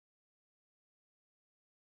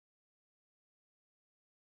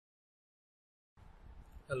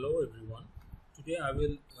Hello everyone. Today I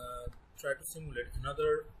will try to simulate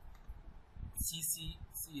another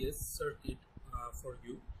CCCS circuit for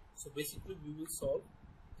you. So basically we will solve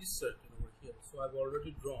this circuit over here. So I've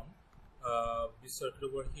already drawn this circuit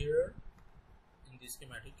over here in the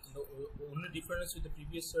schematic. And the only difference with the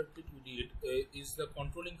previous circuit we did is the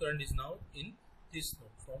controlling current is now in this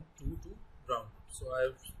node from 2 to ground. So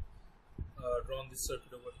I've drawn this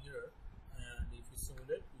circuit over here, and if we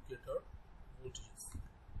simulate we get our voltages.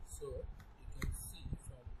 So you can see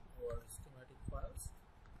from our schematic files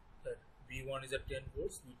that V1 is at 10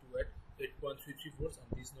 volts, V2 at 8.33 volts, and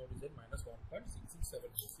this node is at minus 1.667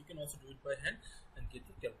 volts. You can also do it by hand and get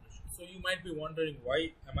the calculation. So you might be wondering,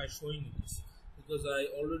 why am I showing you this? Because I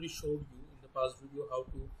already showed you in the past video how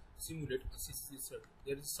to simulate a CCCS circuit.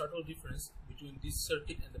 There is a subtle difference between this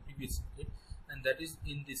circuit and the previous circuit, and that is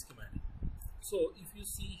in this schematic. So if you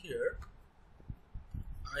see here,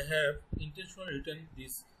 I have intentionally written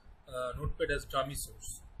this notepad as dummy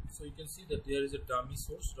source. So you can see that there is a dummy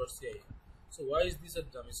source.cir. So why is this a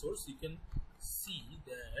dummy source? You can see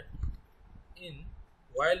that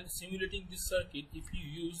while simulating this circuit, if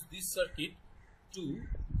you use this circuit to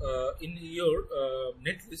in your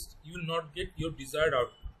netlist, you will not get your desired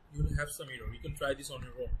output. You will have some error. You can try this on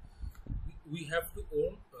your own. We have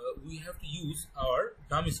to use our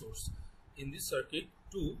dummy source in this circuit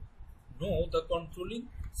to know the controlling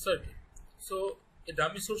circuit. So a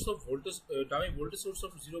dummy voltage source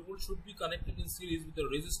of 0 volt should be connected in series with a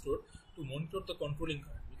resistor to monitor the controlling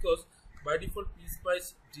current, because by default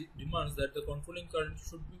PSpice demands that the controlling current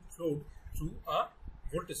should be flowed through a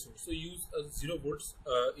voltage source. So use 0 volts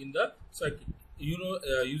in the circuit.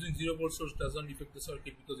 Using 0 volt source doesn't affect the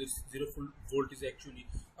circuit because it's 0 volt is actually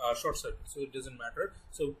a short circuit, so it doesn't matter.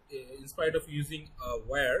 So in spite of using a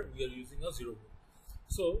wire, we are using a 0 volt.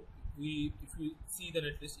 So if you see the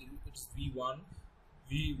netlist, it's V1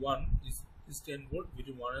 is 10 volt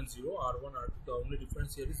between 1 and 0, R1, R2. The only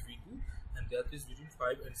difference here is V2, and that is between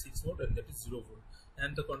 5 and 6 node, and that is 0 volt.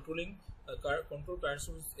 And the controlling control current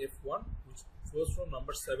source is F1, which flows from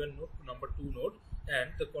number 7 node to number 2 node,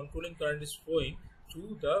 and the controlling current is flowing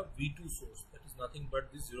through the V2 source, that is nothing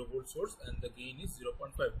but this 0 volt source, and the gain is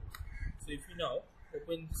 0.5 volt. So if you now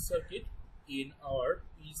open this circuit in our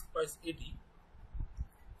PSpice 80,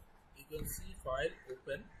 you can see file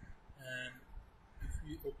open, and if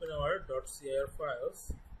we open our .cir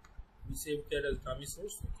files, we save that as dummy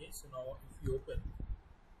source. Okay, so now if you open,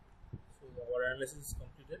 so our analysis is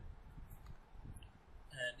completed,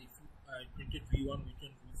 and if I printed V1, V2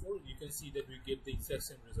 and V4, you can see that we get the exact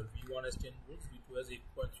same result. V1 as 10 volts, V2 as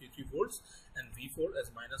 8.33 volts, and V4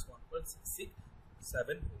 as minus 1.667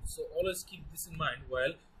 volts. So always keep this in mind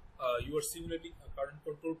while you are simulating a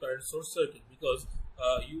current source circuit, because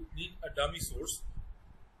you need a dummy source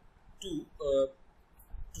to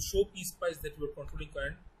show PSpice that you are controlling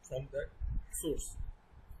current from that source.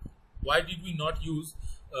 Why did we not use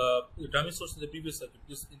the dummy source in the previous circuit?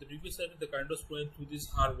 Because in the previous circuit the current was flowing through this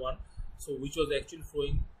R1, so which was actually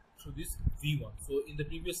flowing through this V1. So in the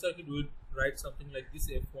previous circuit we would write something like this: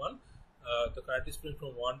 F1, the current is flowing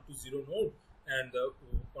from 1 to 0 node, and the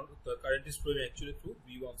current is flowing actually through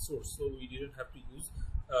V1 source. So we didn't have to use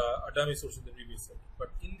a dummy source in the previous circuit. But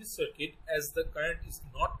in this circuit, as the current is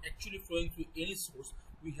not actually flowing through any source,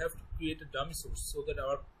 we have to create a dummy source so that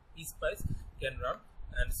our PSpice can run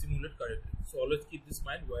and simulate correctly. So always keep this in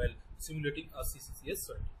mind while simulating a CCCS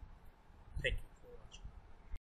circuit. Thank you.